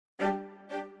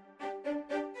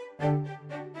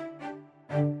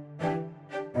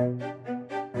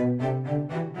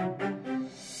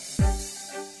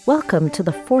Welcome to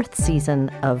the fourth season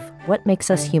of What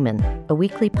Makes Us Human, a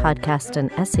weekly podcast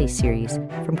and essay series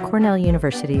from Cornell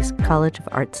University's College of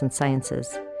Arts and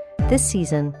Sciences. This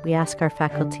season, we ask our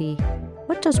faculty,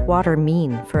 what does water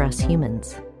mean for us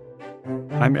humans?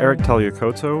 I'm Eric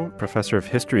Tagliacozzo, professor of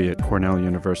history at Cornell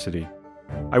University.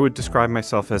 I would describe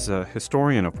myself as a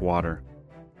historian of water.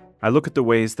 I look at the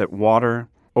ways that water,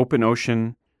 open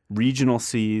ocean, regional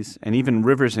seas, and even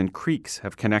rivers and creeks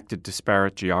have connected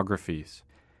disparate geographies.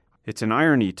 It's an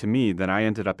irony to me that I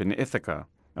ended up in Ithaca,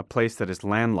 a place that is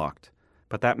landlocked,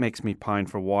 but that makes me pine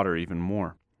for water even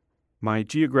more. My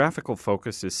geographical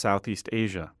focus is Southeast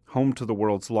Asia, home to the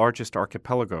world's largest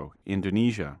archipelago,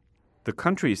 Indonesia. The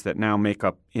countries that now make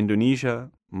up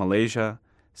Indonesia, Malaysia,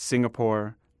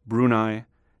 Singapore, Brunei,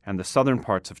 and the southern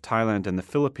parts of Thailand and the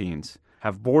Philippines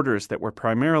have borders that were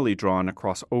primarily drawn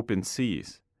across open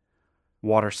seas.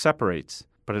 Water separates,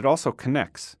 but it also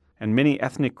connects, and many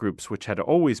ethnic groups which had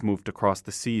always moved across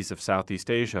the seas of Southeast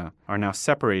Asia are now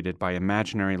separated by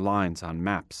imaginary lines on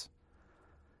maps.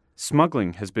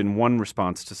 Smuggling has been one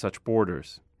response to such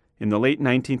borders. In the late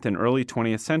 19th and early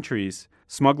 20th centuries,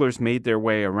 smugglers made their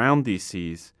way around these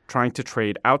seas, trying to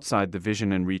trade outside the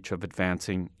vision and reach of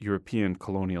advancing European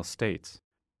colonial states.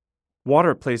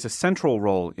 Water plays a central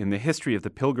role in the history of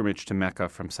the pilgrimage to Mecca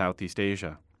from Southeast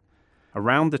Asia.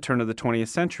 Around the turn of the 20th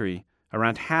century,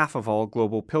 around half of all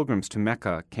global pilgrims to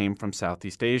Mecca came from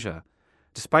Southeast Asia,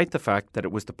 despite the fact that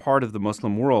it was the part of the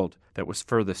Muslim world that was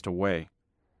furthest away.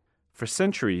 For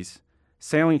centuries,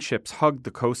 sailing ships hugged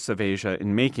the coasts of Asia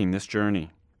in making this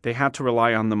journey. They had to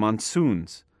rely on the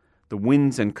monsoons, the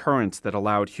winds and currents that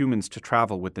allowed humans to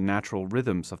travel with the natural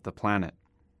rhythms of the planet.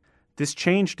 This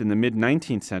changed in the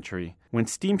mid-19th century when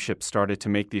steamships started to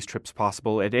make these trips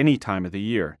possible at any time of the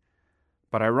year.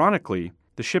 But ironically,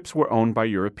 the ships were owned by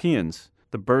Europeans,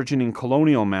 the burgeoning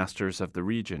colonial masters of the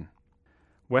region.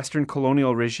 Western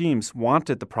colonial regimes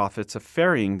wanted the profits of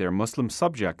ferrying their Muslim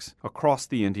subjects across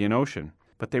the Indian Ocean,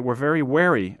 but they were very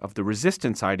wary of the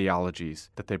resistance ideologies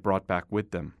that they brought back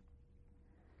with them.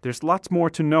 There's lots more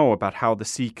to know about how the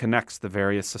sea connects the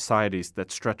various societies that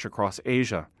stretch across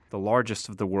Asia, the largest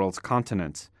of the world's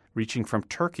continents, reaching from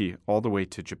Turkey all the way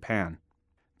to Japan.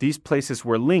 These places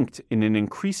were linked in an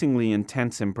increasingly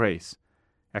intense embrace,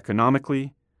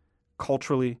 economically,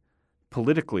 culturally,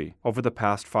 politically, over the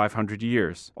past 500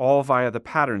 years, all via the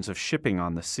patterns of shipping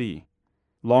on the sea.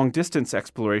 Long-distance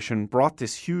exploration brought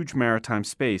this huge maritime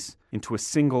space into a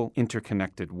single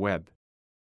interconnected web.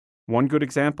 One good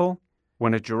example?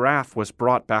 When a giraffe was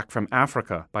brought back from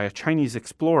Africa by a Chinese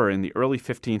explorer in the early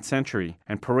 15th century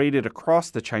and paraded across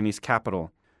the Chinese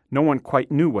capital, no one quite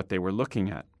knew what they were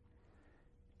looking at.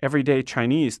 Everyday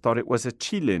Chinese thought it was a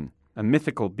qilin, a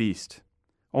mythical beast.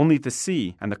 Only the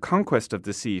sea and the conquest of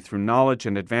the sea through knowledge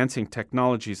and advancing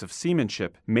technologies of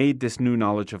seamanship made this new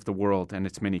knowledge of the world and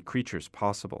its many creatures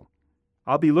possible.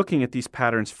 I'll be looking at these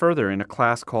patterns further in a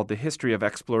class called The History of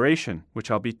Exploration, which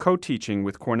I'll be co-teaching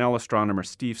with Cornell astronomer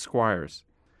Steve Squires.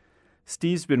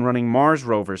 Steve's been running Mars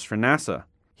rovers for NASA.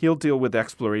 He'll deal with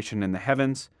exploration in the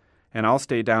heavens, and I'll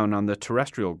stay down on the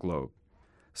terrestrial globe.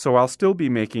 So I'll still be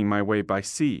making my way by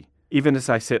sea, even as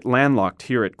I sit landlocked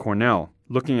here at Cornell,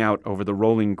 looking out over the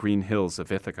rolling green hills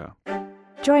of Ithaca.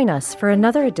 Join us for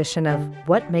another edition of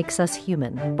What Makes Us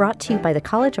Human, brought to you by the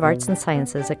College of Arts and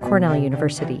Sciences at Cornell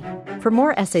University. For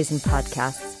more essays and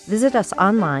podcasts, visit us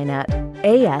online at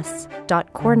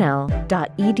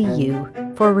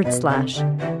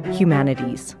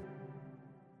as.cornell.edu/humanities.